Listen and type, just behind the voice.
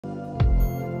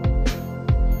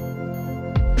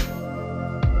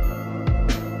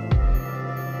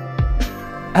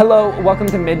Hello, welcome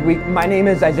to Midweek. My name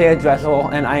is Isaiah Dressel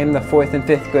and I am the 4th and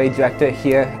 5th grade director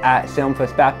here at Salem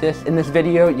First Baptist. In this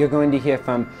video, you're going to hear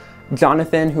from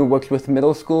Jonathan, who works with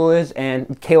middle schoolers,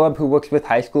 and Caleb, who works with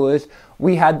high schoolers.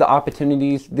 We had the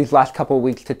opportunities these last couple of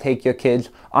weeks to take your kids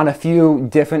on a few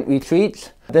different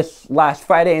retreats. This last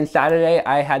Friday and Saturday,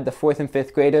 I had the 4th and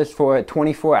 5th graders for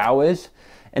 24 hours,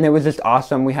 and it was just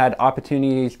awesome. We had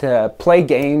opportunities to play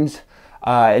games,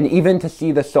 and even to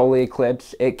see the solar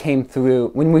eclipse. It came through.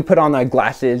 When we put on our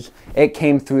glasses, it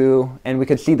came through and we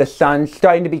could see the sun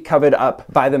starting to be covered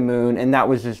up by the moon, and that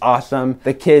was just awesome.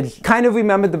 The kids kind of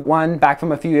remembered the one back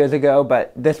from a few years ago,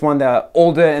 but this one they're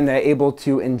older and they're able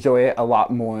to enjoy it a lot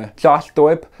more. Josh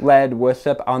Thorpe led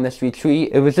worship on this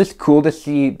retreat. It was just cool to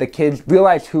see the kids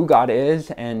realize who God is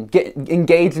and get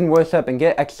engaged in worship and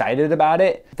get excited about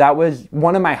it. That was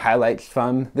one of my highlights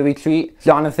from the retreat.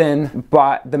 Jonathan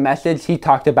brought the message. He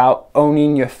talked about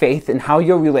owning your faith and how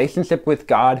your relationship with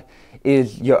God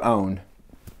is your own.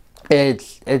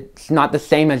 It's not the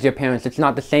same as your parents. It's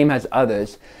not the same as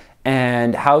others.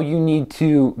 And how you need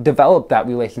to develop that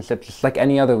relationship just like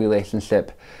any other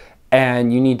relationship.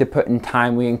 And you need to put in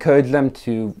time. We encourage them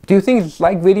to do things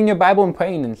like reading your Bible and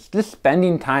praying and just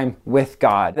spending time with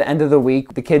God. At the end of the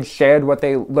week, the kids shared what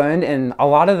they learned, and a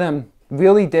lot of them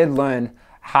really did learn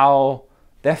how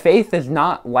their faith is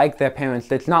not like their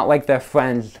parents. It's not like their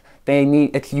friends.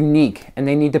 It's unique, and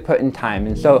they need to put in time.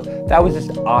 And so that was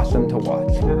just awesome to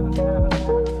watch.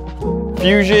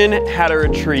 Fusion had a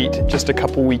retreat just a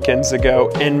couple weekends ago,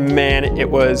 and man, it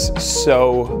was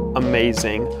so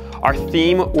amazing. Our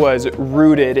theme was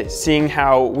rooted, seeing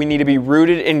how we need to be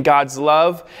rooted in God's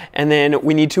love, and then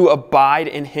we need to abide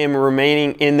in Him,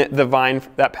 remaining in the vine,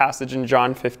 that passage in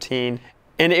John 15.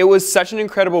 And it was such an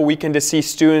incredible weekend to see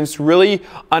students really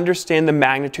understand the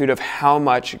magnitude of how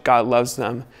much God loves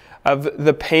them, of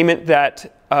the payment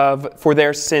for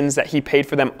their sins that He paid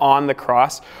for them on the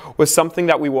cross was something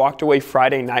that we walked away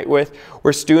Friday night with,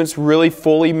 where students really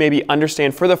fully maybe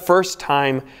understand for the first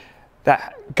time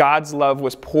that God's love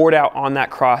was poured out on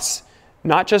that cross,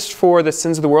 not just for the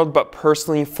sins of the world, but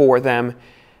personally for them.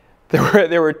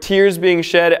 There were tears being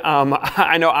shed.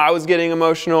 I know I was getting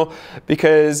emotional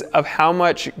because of how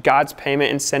much God's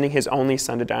payment in sending His only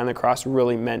Son to die on the cross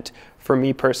really meant for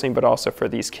me personally, but also for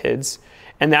these kids.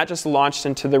 And that just launched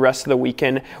into the rest of the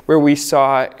weekend, where we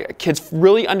saw kids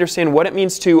really understand what it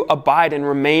means to abide and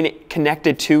remain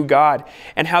connected to God,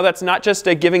 and how that's not just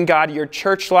giving God your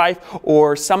church life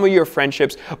or some of your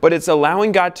friendships, but it's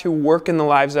allowing God to work in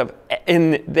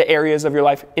in the areas of your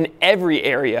life, in every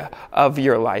area of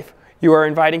your life. You are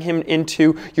inviting Him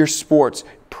into your sports,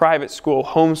 private school,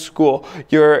 homeschool,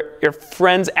 your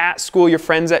friends at school, your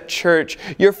friends at church,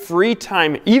 your free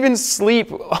time, even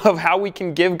sleep, of how we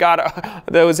can give God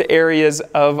those areas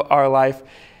of our life.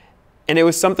 And it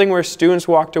was something where students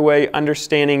walked away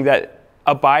understanding that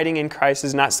abiding in Christ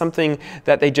is not something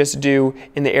that they just do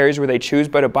in the areas where they choose,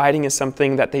 but abiding is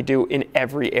something that they do in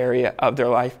every area of their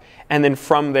life. And then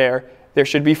from there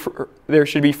should be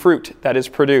fruit that is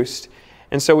produced.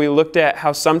 And so we looked at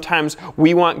how sometimes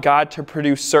we want God to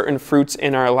produce certain fruits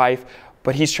in our life,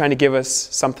 but He's trying to give us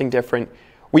something different.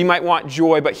 We might want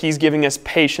joy, but He's giving us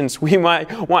patience. We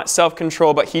might want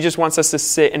self-control, but He just wants us to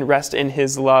sit and rest in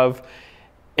His love.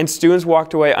 And students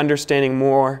walked away understanding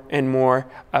more and more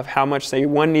of how much they,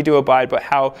 one, need to abide, but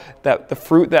how that the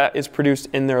fruit that is produced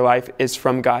in their life is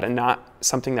from God and not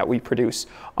something that we produce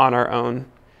on our own.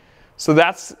 So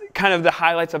that's kind of the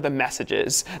highlights of the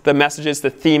messages.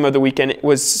 The theme of the weekend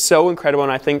was so incredible,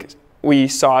 and I think we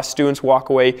saw students walk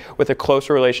away with a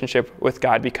closer relationship with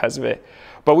God because of it.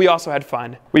 But we also had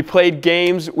fun. We played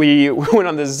games, we went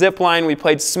on the zip line, we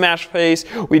played Smash Face,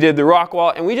 we did the rock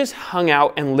wall, and we just hung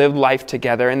out and lived life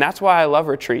together. And that's why I love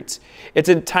retreats. It's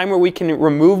a time where we can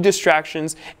remove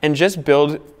distractions and just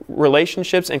build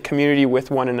relationships and community with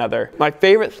one another. My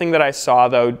favorite thing that I saw,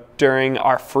 though, during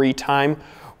our free time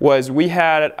was we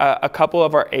had a couple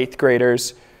of our 8th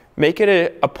graders make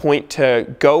it a point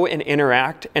to go and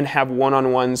interact and have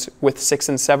one-on-ones with 6th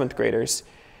and 7th graders.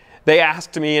 They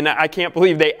asked me, and I can't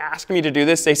believe they asked me to do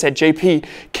this. They said, JP,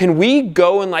 can we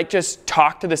go and just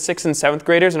talk to the 6th and 7th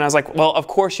graders? And I was like, well, of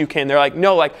course you can. They're like,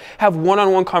 no, have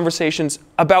one-on-one conversations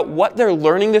about what they're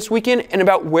learning this weekend and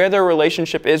about where their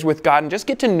relationship is with God, and just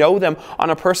get to know them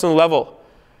on a personal level.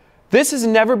 This has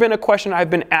never been a question I've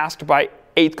been asked by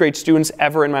 8th grade students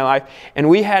ever in my life. And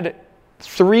we had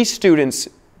 3 students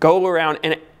go around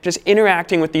and just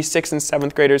interacting with these 6th and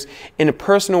 7th graders in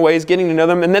personal ways, getting to know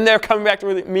them. And then they're coming back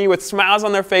to me with smiles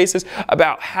on their faces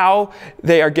about how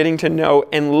they are getting to know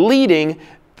and leading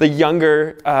the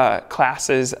younger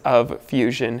classes of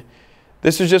Fusion.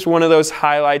 This was just one of those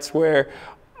highlights where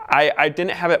I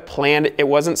didn't have it planned. It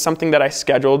wasn't something that I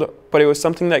scheduled, but it was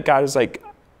something that God was like,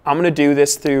 I'm going to do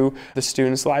this through the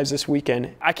students' lives this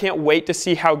weekend. I can't wait to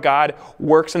see how God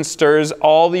works and stirs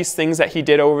all these things that he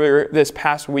did over this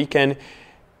past weekend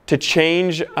to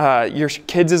change your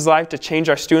kids' life, to change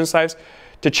our students' lives,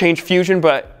 to change Fusion,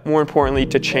 but more importantly,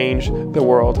 to change the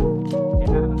world.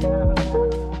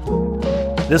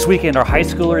 This weekend, our high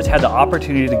schoolers had the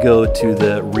opportunity to go to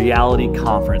the reality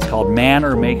conference called Man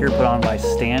or Maker, put on by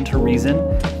Stand to Reason,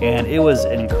 and it was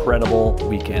an incredible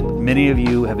weekend. Many of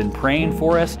you have been praying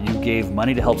for us. You gave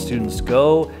money to help students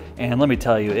go, and let me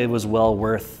tell you, it was well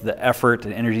worth the effort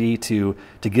and energy to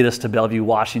get us to Bellevue,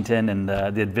 Washington, and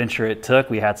the adventure it took.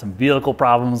 We had some vehicle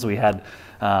problems. We had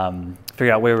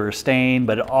figured out where we were staying,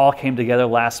 but it all came together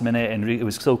last minute, and it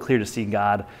was so clear to see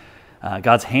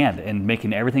God's hand in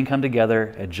making everything come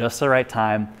together at just the right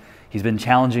time. He's been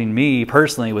challenging me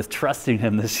personally with trusting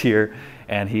him this year,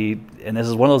 and this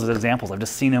is one of those examples. I've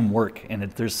just seen him work, and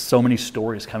there's so many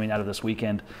stories coming out of this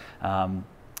weekend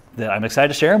that I'm excited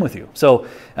to share them with you. So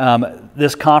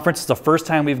this conference is the first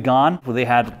time we've gone. They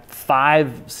had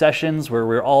 5 sessions where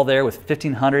we were all there with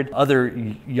 1,500 other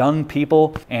young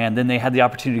people, and then they had the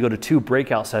opportunity to go to 2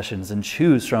 breakout sessions and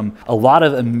choose from a lot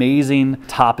of amazing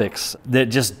topics that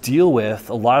just deal with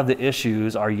a lot of the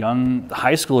issues our young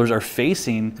high schoolers are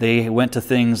facing. They went to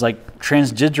things like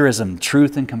transgenderism,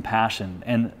 truth and compassion,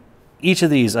 and each of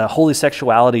these, holy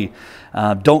sexuality,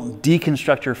 don't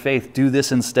deconstruct your faith, do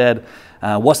this instead.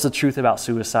 What's the truth about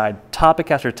suicide? Topic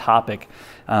after topic,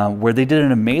 where they did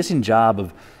an amazing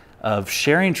job of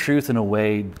sharing truth in a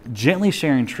way, gently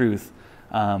sharing truth,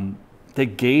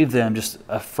 that gave them just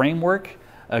a framework,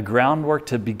 a groundwork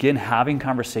to begin having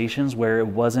conversations where it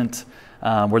wasn't,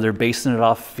 where they're basing it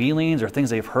off feelings or things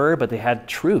they've heard, but they had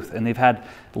truth and they've had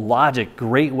logic,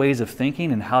 great ways of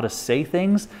thinking and how to say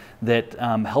things that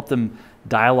help them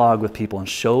dialogue with people and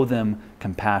show them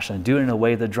compassion and do it in a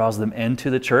way that draws them into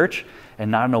the church and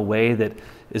not in a way that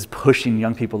is pushing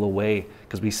young people away,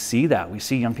 because we see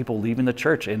young people leaving the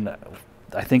church, and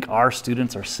I think our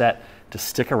students are set to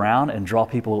stick around and draw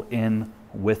people in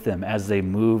with them as they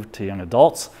move to young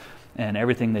adults and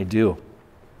everything they do.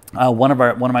 One of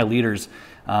my leaders,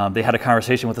 they had a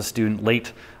conversation with a student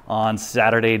late on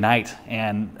Saturday night,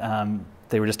 and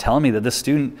they were just telling me that this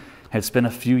student had spent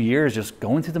a few years just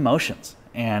going through the motions,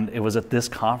 and it was at this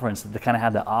conference that they kind of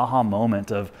had the aha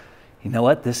moment of, you know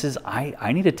what,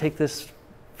 I need to take this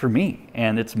for me,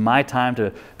 and it's my time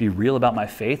to be real about my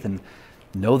faith and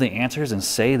know the answers and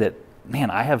say that,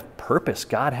 man, I have purpose.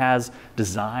 God has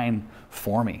design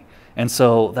for me. And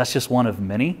so that's just one of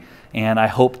many, and I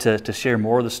hope to share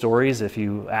more of the stories if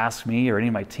you ask me or any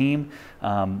of my team.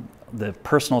 The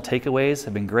personal takeaways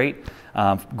have been great.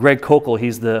 Greg Kokel,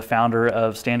 he's the founder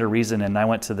of Stand to Reason, and I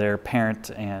went to their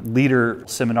parent and leader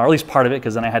seminar, at least part of it,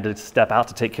 because then I had to step out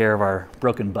to take care of our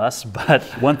broken bus. But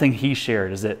one thing he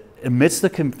shared is that amidst the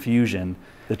confusion,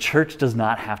 the church does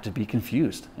not have to be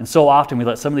confused. And so often we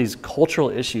let some of these cultural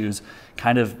issues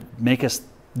kind of make us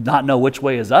not know which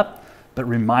way is up, but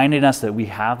reminding us that we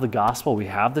have the gospel, we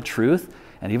have the truth,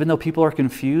 and even though people are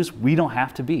confused, we don't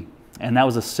have to be. And that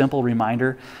was a simple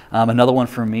reminder. Another one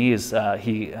for me is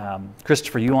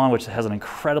Christopher Yuan, which has an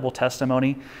incredible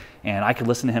testimony, and I could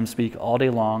listen to him speak all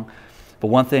day long. But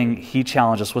one thing he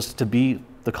challenged us was to be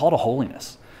the call to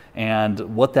holiness and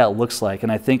what that looks like.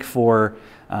 And I think for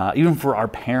even for our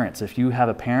parents, if you have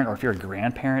a parent or if you're a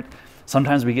grandparent,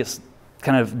 sometimes we get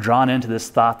kind of drawn into this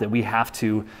thought that we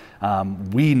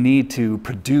need to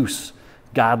produce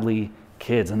godly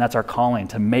kids, and that's our calling,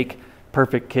 to make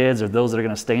perfect kids or those that are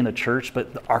going to stay in the church.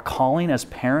 But our calling as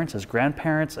parents, as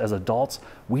grandparents, as adults,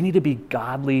 we need to be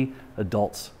godly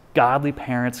adults, godly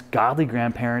parents, godly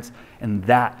grandparents, and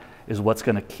that is what's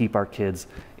going to keep our kids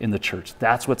in the church.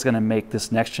 That's what's going to make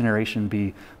this next generation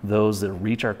be those that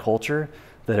reach our culture,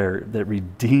 that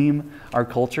redeem our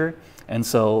culture. And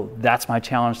so that's my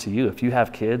challenge to you. If you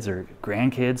have kids or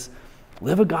grandkids,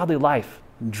 live a godly life.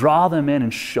 Draw them in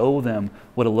and show them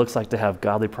what it looks like to have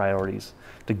godly priorities,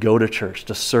 to go to church,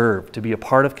 to serve, to be a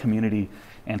part of community,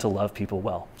 and to love people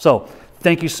well. So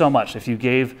thank you so much. If you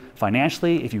gave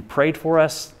financially, if you prayed for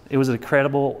us, it was an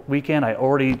incredible weekend. I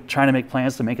already trying to make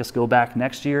plans to make us go back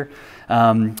next year.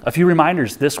 A few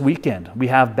reminders this weekend. We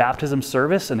have baptism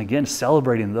service, and again,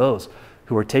 celebrating those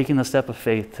who are taking the step of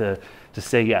faith to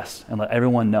say yes and let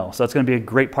everyone know. So that's going to be a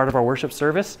great part of our worship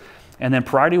service. And then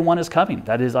Priority 1 is coming.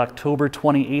 That is October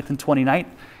 28th and 29th.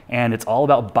 And it's all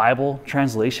about Bible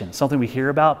translation, something we hear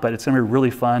about, but it's going to be really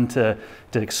fun to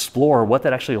explore what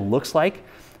that actually looks like,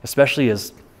 especially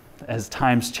as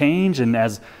times change and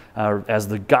as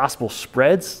the gospel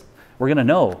spreads. we're going to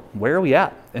know where are we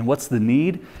at and what's the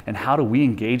need and how do we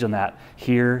engage on that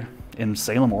here in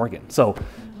Salem, Oregon. So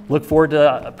look forward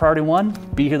to Priority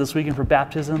 1. Be here this weekend for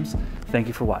baptisms. Thank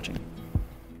you for watching.